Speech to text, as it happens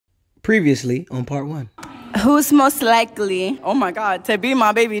Previously on part 1. Who's most likely, oh my God, to be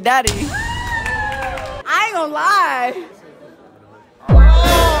my baby daddy? I ain't gonna lie.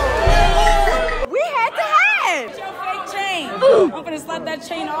 Oh. We had to have. It's your fake chain. I'm gonna slap that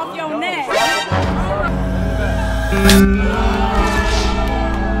chain off your neck.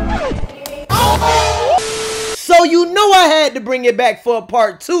 So you know I had to bring it back for a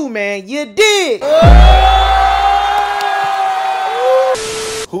part 2, man. You did.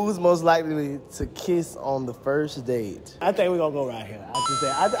 Who's most likely to kiss on the first date? I think we're gonna go right here.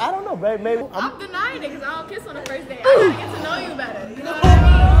 I don't know, babe. Maybe. I'm denying it because I don't kiss on the first date. I gotta get to know you better. You know what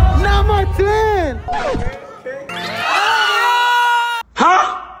I mean? Not my plan.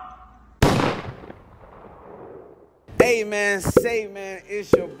 Huh? Hey man, say man,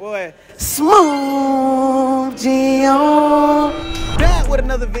 it's your boy SmoothGio. Back with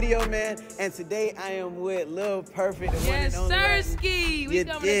another video, man. And today I am with Lil Perfect. Yes, sirski. We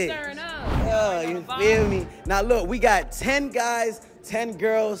coming to stirring up. Yeah, you feel me? Now look, we got 10 guys, 10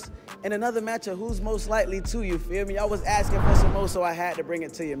 girls, and another match of who's most likely to, you feel me? Y'all was asking for some more, so I had to bring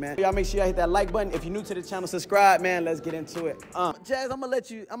it to you, man. Y'all make sure y'all hit that like button. If you're new to the channel, subscribe, man. Let's get into it. Jazz, I'm gonna let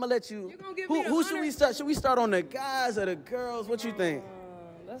you. Who should we start? Should we start on the guys or the girls? What you think?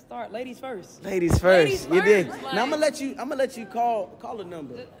 Let's start ladies first. Ladies first. You did. Like, now I'm gonna let you call a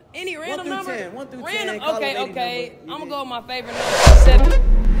number. Any random number? 1 through 10. Random. Okay. I'm gonna go with my favorite number,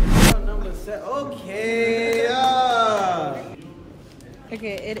 7. Number 7. Okay.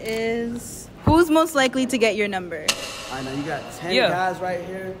 Okay, it is. Who's most likely to get your number? All right, now you got 10 guys right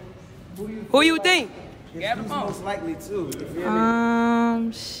here. Who you think? Who's most likely to? You feel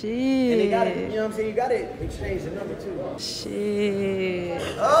me? Shit. And they got it. You know what I'm saying? You got to exchange the number too. Shit.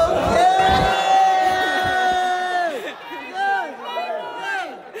 Okay.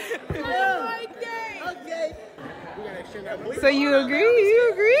 So you agree?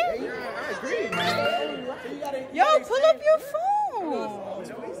 You agree? Yeah, I agree. Yo, pull up your phone.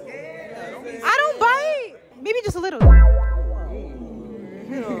 I don't bite. Maybe just a little.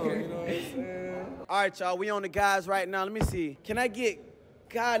 All right, y'all. We on the guys right now. Let me see. Can I get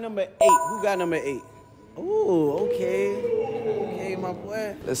guy number 8? Who got number 8? Ooh, okay. Okay, my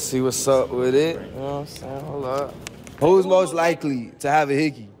boy. Let's see what's up with it. You know what I'm saying? Hold up. Who's most likely to have a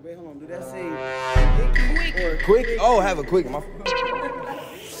hickey? Wait, hold on. Do that say Quick? Oh, have a quickie. To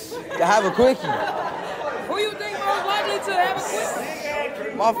have a quickie. Who you think most likely to have a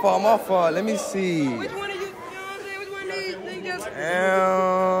quick? My fault. Let me see. Which one of you, you know what I'm saying? Which one of these think just... You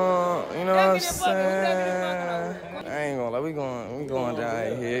know what I'm saying? I ain't gonna lie, we going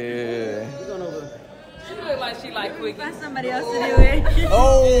down here. She look like she like quickie. Find somebody else to do it.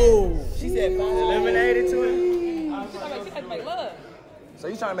 Oh! She said eliminated to it? She like to make love. So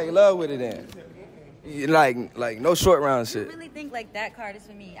you trying to make love with it then? Like no short round shit. I really think like that card is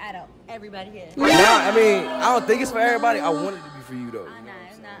for me out of everybody here. Nah, I mean, I don't think it's for everybody. I want it to be for you though. Nah,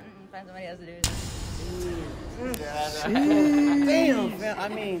 it's not. Find somebody else to do it. Damn, fam. I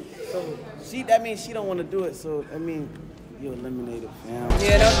mean, so that means she don't want to do it. So I mean, you eliminated, fam.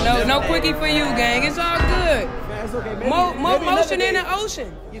 Yeah, no quickie for you, gang. It's all good. Fam, it's okay. More motion in the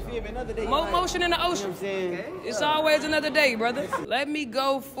ocean. You feel me? Another day. More motion in the ocean. You know what I'm saying? It's always another day, brother. Let me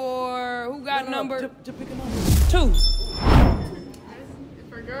go for who got number To pick a number. 2.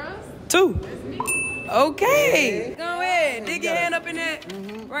 For girls? 2. Okay. Go ahead. Dig your hand up in that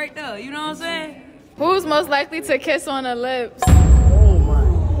right there. You know what I'm saying? Who's most likely to kiss on the lips?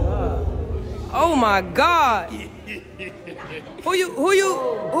 Oh my God. Who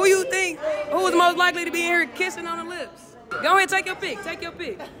you think who is most likely to be in here kissing on the lips? Go ahead, take your pick. Hold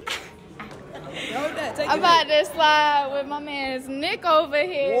that. Take I'm your about to slide with my man's Nick over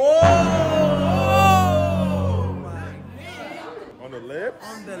here. Whoa! On the lips?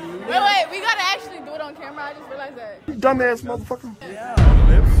 Wait, we gotta actually do it on camera. I just realized that. Dumbass motherfucker. Yeah.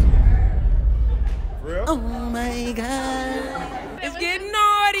 Lips? Real? Oh my God. It's getting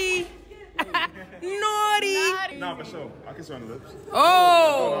naughty. Naughty. Nah, for sure. I kiss her on the lips.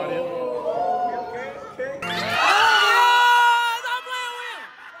 Oh. Okay. Stop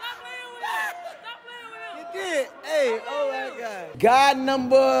playing with him. You did. Hey, oh my God. Guy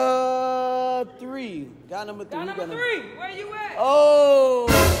number 3. Guy number 3. Got number 3. Where you at? Oh,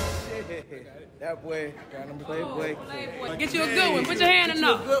 shit. That boy. Guy number Playboy. Get you a good one. Put your hand in Get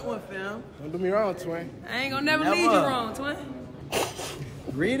you a there. good one, fam. Don't do me wrong, twin. I ain't gonna never lead you wrong, twin.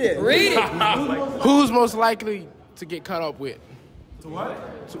 Read it. Read it. Who's most likely to get caught up with? To what?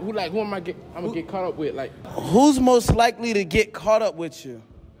 So who am I gonna get caught up with? Like, Who's most likely to get caught up with you?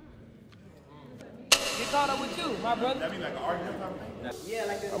 Get caught up with you, my brother. That mean like an argument type of thing? Yeah,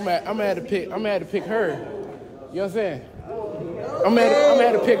 like this. I'm gonna have to pick her. You know what I'm saying? I'm gonna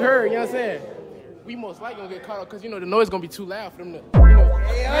have to pick her, you know what I'm saying? We most likely gonna get caught up because, you know, the noise gonna be too loud for them to, you know.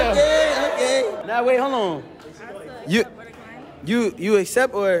 Okay. Now, wait, hold on. You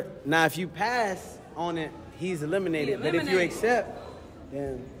accept or, now if you pass on it, he's eliminated. But if you accept,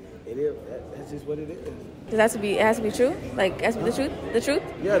 then it is, that's just what it is. It has to be true? Like, it has to be the truth? The truth?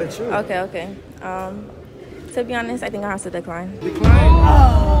 Yeah, the truth. Okay. To be honest, I think I have to decline.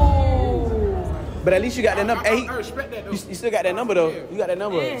 But at least you got that number. Hey, I respect that, though. you still got that number, though. You got that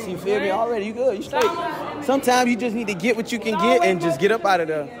number. See, you feel me? Already, you good. You straight. Sometimes you just need to get what you can get and just get up out of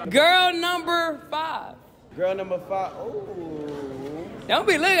there. Girl number 5. Girl number 5. Oh. Don't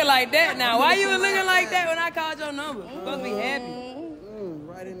be looking like that now. Why you looking like that when I called your number? You supposed to be happy.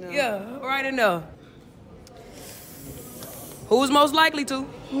 Right in there. Yeah, right in there. Who's most likely to?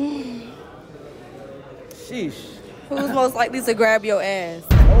 Sheesh. Who's most likely to grab your ass?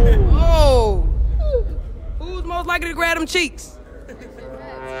 Oh. Who's most likely to grab them cheeks?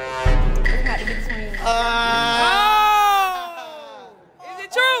 Oh. Is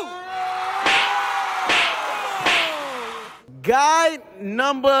it true? Guy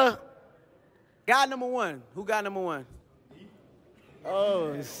number 1. Who got number 1?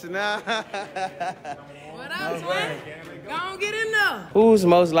 Oh, snap. What up, twin? Go on, get in there. Who's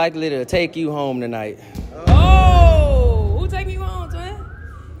most likely to take you home tonight? Oh, who taking you home, twin?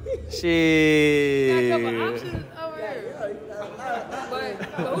 Shit. Got a couple options over here.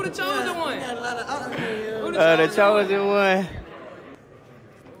 But who the chosen one? Who The chosen one.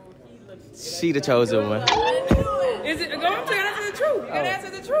 She the chosen one. Is it? Go on, you gotta answer the truth. You gotta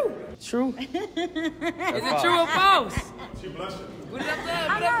answer the truth. True. Is it true or false? She blushing. Put it up there.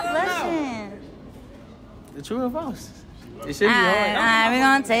 I'm not blushing. The true or false? It shouldn't be hard. Alright, we're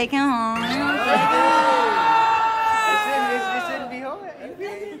gonna take him home. It shouldn't be hard.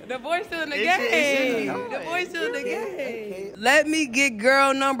 The boy's still in the It shouldn't be game. hard. The boy's still in the game. Let me get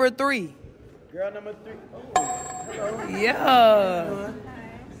girl number 3. Girl number 3. Oh, Yeah.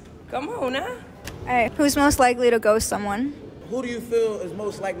 Come on now. Alright, who's most likely to ghost someone? who do you feel is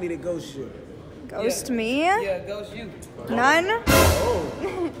most likely to ghost you? Ghost me? Yeah, ghost you. None?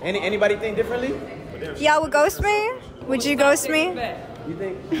 Oh. Anybody think differently? Y'all would ghost me? Would you ghost me? You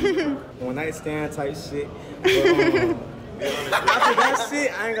think? One night stand type shit. But, after that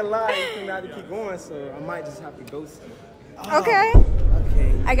shit, I ain't gonna lie, you think I have to keep going, so I might just have to ghost you. Okay.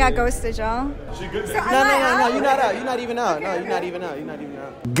 Okay. I got ghosted, y'all. She good So then. No, you're not out. You're not even out. No, you're not even out. You're not even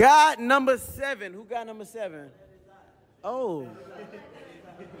out. Got number 7. Who got number 7? Oh.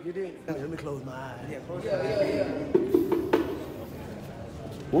 You did. Let me close my eyes. Yeah, close your eyes.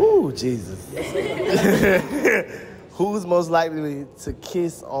 Ooh, Jesus. Who's most likely to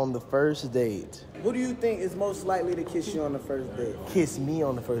kiss on the first date? Who do you think is most likely to kiss you on the first date? Kiss me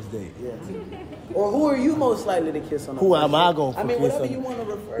on the first date. Yeah. Or who are you most likely to kiss on the Who first am date? I going to I mean, kiss whatever on? you want to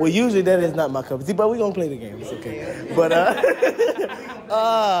refer Well, usually that is not my cup of tea, but we're going to play the game. It's okay. But,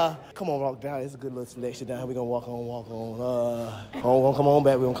 come on, walk down. It's a good little selection down here. We're going to walk on. We're going to come on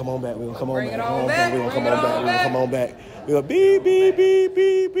back. We're going to come on back. We're going to come on Bring back. it on We're back. going to come Bring on it back. on We're going to back. come on back. We're going to beep, beep, beep,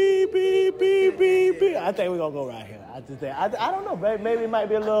 beep, beep, beep, beep, beep, beep. I think we're going to go right here. I don't know, babe. Maybe it might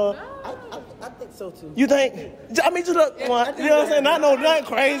be a little. I think so, too. You think? I mean, just look. One. You know what I'm saying? Not no nothing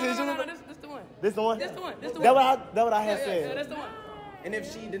crazy. No, Just look- this the one. This the one? This the one. This the That one. what I had Yeah, said. that's the one. And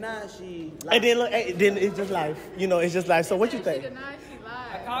if she denies, she... And then look, then it's just life. You know, it's just life. So what you She think? denied she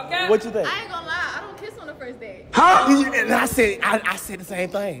lied. Call cap. What you think? I ain't gonna lie, I don't kiss on the first date. And I said the same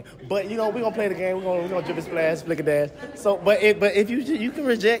thing. But you know, we're gonna play the game. We're gonna jump and splash, flick a dash. So, but if you can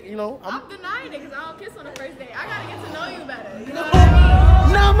reject, you know, I'm denying it because I don't kiss on the first date. I gotta get to know you better. You know what I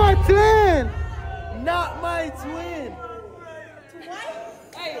mean? Not my twin! Not my twin!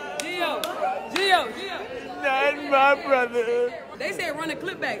 Hey, Gio. not my brother. They said run the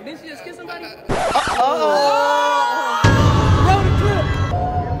clip back. Didn't she just kiss somebody? Roll the clip!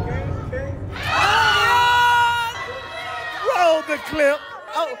 Roll the clip.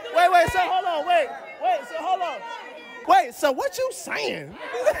 Oh, wait. So hold on. Wait. So hold on. Wait. So what you saying?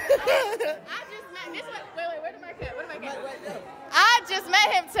 Where did my cat? I just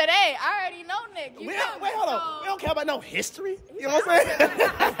met him today. I already know Nick. You Wait, know me, hold on. so- We don't care about no history. You know what I'm saying?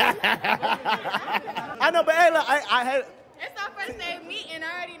 I know, but hey, look, I had. It's our first day meeting. I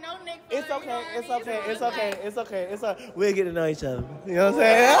already know Nick. It's for, okay. you know what I It's mean? okay. So It's like- okay. It's okay. It's okay. We'll get to know each other. You know what I'm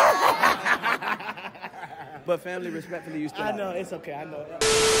saying? But family, respectfully, you still I out. know. It's okay. I know.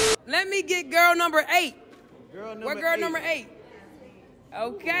 Let me get girl number 8. Girl number Where girl 8. number 8?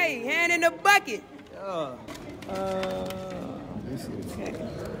 Okay, hand in the bucket.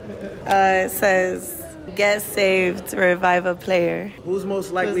 It says, get saved, revive a player. Who's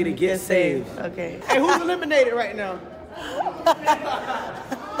most likely to get saved? Okay. Hey, who's eliminated right now?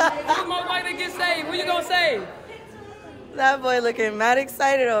 Who's most likely to get saved? Who you gonna save? That boy looking mad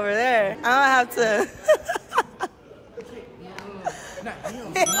excited over there. I don't have to.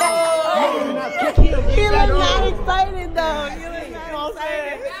 He look mad excited though. He look mad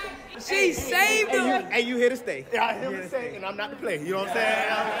excited. She saved him. And you here to stay. Yeah, I'm here to stay, and I'm not to play. You know what I'm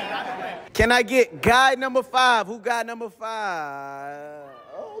saying? I'm not to play. Can I get guy number 5? Who got number 5?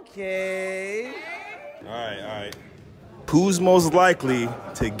 Okay. All right. Who's most likely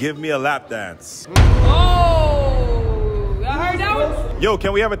to give me a lap dance? Oh, y'all heard that one? Yo,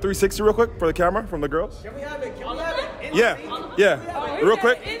 can we have a 360 real quick for the camera from the girls? Can we have it? Can we have it? Yeah. Real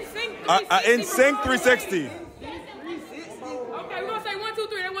quick. In sync 360. In sync 360. Okay, we're gonna say 1, 2,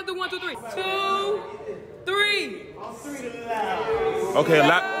 3. They want to do 1, 2, 3. 2, 3. Okay,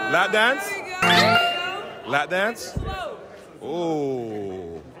 lap dance. There you go. Lap dance. Slow.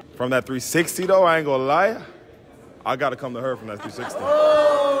 Oh. From that 360 though, I ain't gonna lie. I gotta come to her from that 360.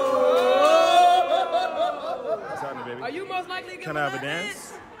 What's happening, baby? Are you most likely to get Can I have a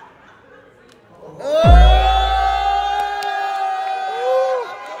dance?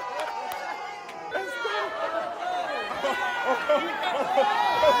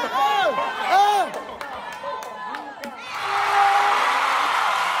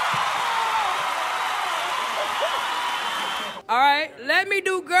 All right, let me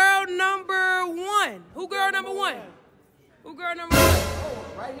do girl number 1. Who girl number 1? Who girl number 1?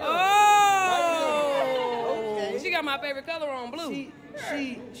 Oh! Okay. She got my favorite color on, blue.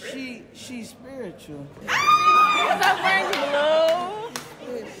 She's spiritual. What's up, Frank Blue?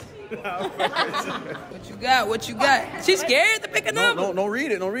 What you got? She's scared to pick a number. Don't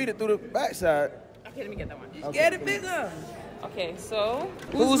read it. Don't read it through the backside. Okay, let me get that one. She's scared to pick up. Okay, so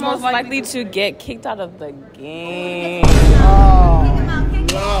who's most likely to get kicked out of the game?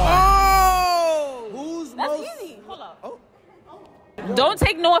 Oh! Who's That's most... easy. Hold up. Oh. Don't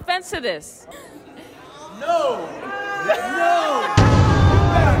take no offense to this. No.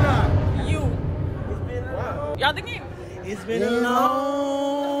 You. Y'all the game. It's been a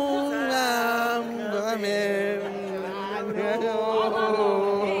long time coming.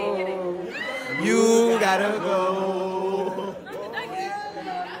 You gotta go.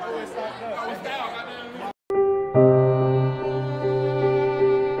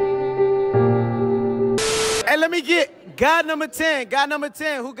 Hey, let me get guy number 10. Guy number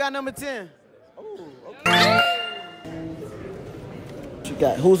 10. Who got number 10? Oh, okay. What you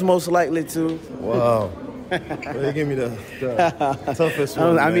got? Who's most likely to? Wow. They give me the toughest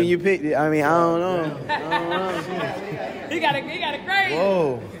one. I mean, man. you picked it. I mean, I don't know. He got a crazy.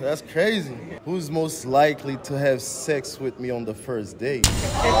 Whoa, that's crazy. Who's most likely to have sex with me on the first date?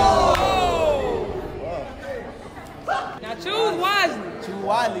 Now choose wisely. Too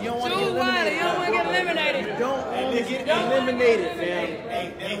widely. You don't want to get Choose wisely. eliminated. You don't want to get eliminated. Don't want to get eliminated,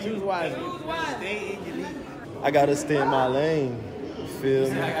 fam. Choose wisely. Choose wisely. I gotta stay in my lane. You feel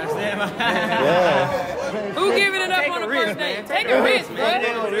me? Yeah. Who giving it up on the first date? Take a risk, bro.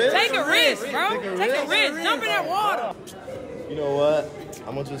 Take a risk, bro. Take a risk. Jump in that water. You know what?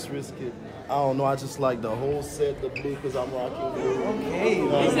 I'm gonna just risk it. I don't know. I just like the whole set, the blue, because I'm rocking blue. Okay. He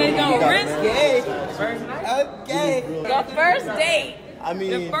said he gonna risk it. Okay. The first date. I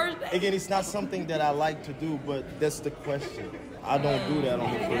mean, The first date. again, it's not something that I like to do, but that's the question. I don't do that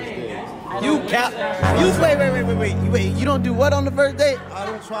on the first date. You count. You wait. You don't do what on the first date? I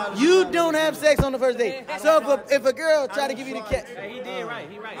don't try to. You don't have sex on the first date. So if a girl try to give you the cat, He did right.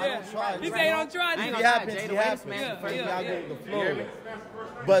 He right. I don't try. He said he don't try If to. it happens, it happens. I go with the flow.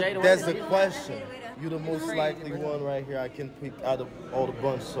 But that's the question. You're the most likely one right here. I can pick out of all the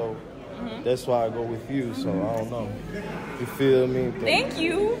bunch, so that's why I go with you. So I don't know. You feel me? Thank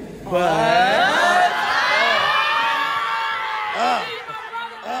you.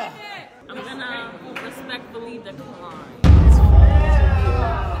 I'm gonna respectfully decline.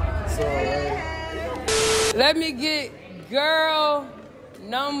 So, Let me get girl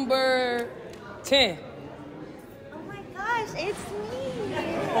number 10. Oh my gosh, it's me.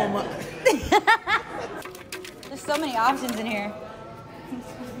 oh my. There's so many options in here.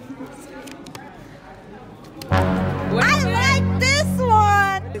 What you say? I like this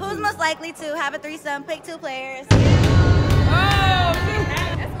one. Who's most likely to have a threesome? Pick 2 players. Oh,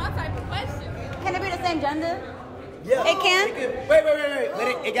 That's my type of question. Can it be the same gender? Yeah. It can? Wait. But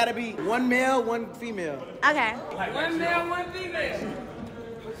it gotta be one male, one female. Okay. one male, one female.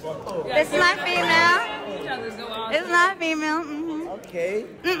 This is my female. Each other's go on. This is my female. Mm-hmm. Okay.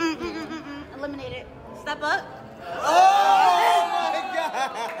 Eliminate it. Step up. Oh my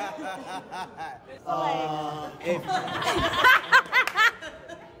God.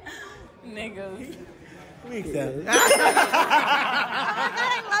 Niggas. Oh my God, I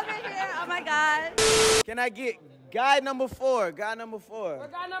love it here. Oh my God. Can I get guy number 4? Guy number 4. Where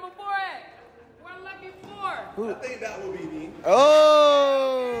guy number 4 at? Where lucky 4? I think that would be me.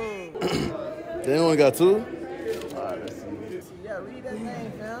 Oh! They only got 2? Yeah, read that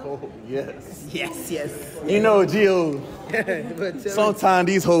name, fam. Oh, yes. Yes, yes. You know, Gio, sometimes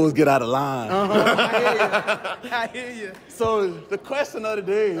these hoes get out of line. I hear you. So the question of the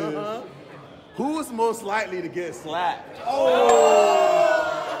day is, who is most likely to get slapped?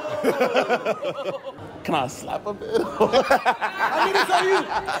 Can I slap a bit? I mean, it's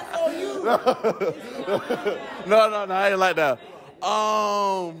on you. No, I ain't like that.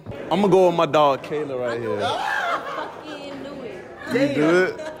 I'm gonna go with my dog Kayla right here. You do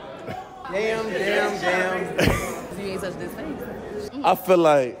it? Damn. You ain't touched this face. I feel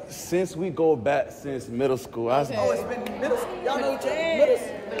like since we go back since middle school, Oh, it's been middle school. Y'all know each other middle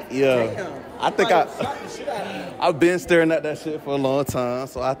school? yeah, Damn. I think I've been staring at that shit for a long time,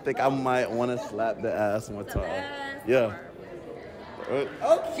 so I think I might want to slap the ass one time. Yeah. Okay,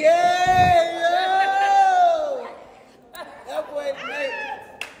 yo! That boy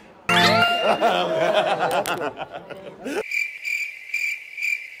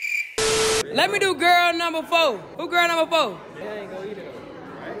Let me do girl number 4. Who girl number 4? I ain't gonna eat it.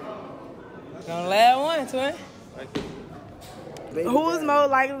 Gonna last one, twin. Who's more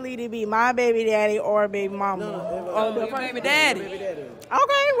likely to be my baby daddy or baby mama? Your baby daddy. Okay,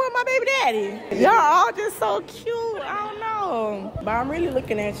 well, my baby daddy. Y'all all just so cute. I don't know. But I'm really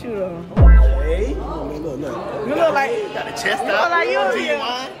looking at you, though. Hey. You look like... Got a chest out. You look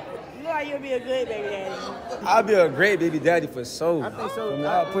like you'll be a good baby daddy. I'll be a great baby daddy for sure. I think so.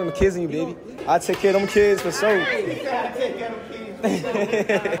 I'll put them kids in you, baby. I'll take care of them kids for sure. You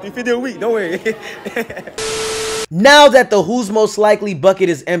 50 a week, don't worry. Now that the who's most likely bucket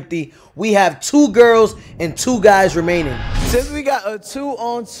is empty, we have 2 girls and 2 guys remaining. Since we got a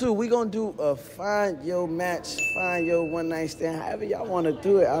 2-on-2, we gonna do a find your match, find your one night stand, however y'all wanna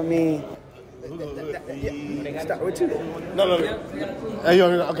do it. I mean, start with 2. No.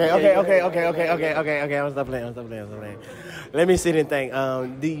 Okay. I'm stop playing. Let me sit and think.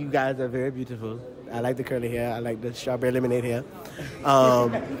 You guys are very beautiful. I like the curly hair. I like the strawberry lemonade hair.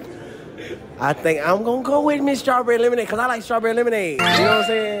 I think I'm gonna go with Miss Strawberry Lemonade because I like strawberry lemonade. You know what I'm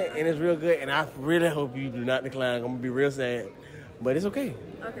saying? And it's real good. And I really hope you do not decline. I'm gonna be real sad, but it's okay.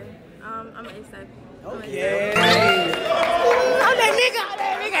 Okay. I'm an ASAP. okay. I'm that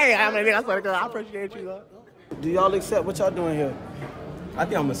nigga. I swear to God, I appreciate you, though. Do y'all accept what y'all doing here? I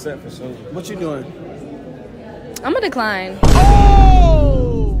think I'm a set for sure. What you doing? I'm gonna decline.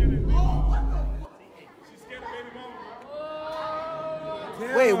 Oh!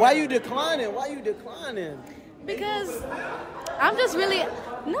 Wait, why you declining? Because I'm just really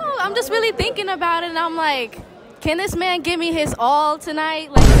thinking about it, and I'm like, can this man give me his all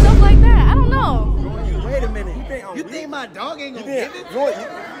tonight? Like, stuff like that. I don't know. Wait a minute. You think my dog ain't gonna give it?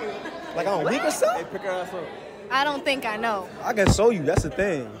 Like I'm weak or something? Pick her ass up. I don't think I know. I can show you, that's the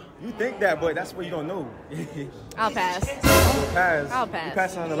thing. You think that, but that's what you don't know. I'll pass. I'll pass. You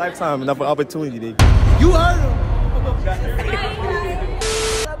pass on a lifetime, another opportunity, baby. You heard him.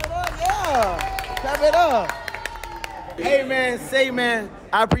 Clap it up. Hey, man,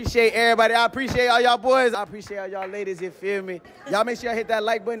 I appreciate everybody. I appreciate all y'all boys. I appreciate all y'all ladies, you feel me? Y'all make sure y'all hit that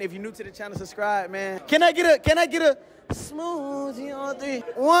like button. If you're new to the channel, subscribe, man. Can I get a smoothie on 3?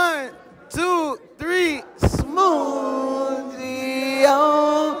 1, 2, 3, smoothie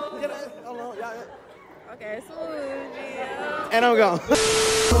on. Okay, smoothie. And I'm gone.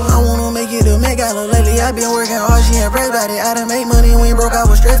 I wanna make it a megalo lately. I been working hard, she impressed by it. I done make money when broke, I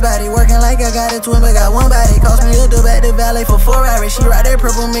was stressed by it. Working like I got a twin, but got one body. Cost me a dub at the valet for 4 hours. She ride that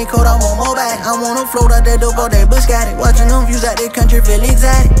purple mink coat, I want more body. I wanna float out that dope, all that bush got it. Watching them views out the country, feel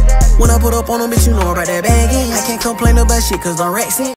exotic. When I put up on them, bitch, you know about that bagging. I can't complain about shit, cause I'm racing.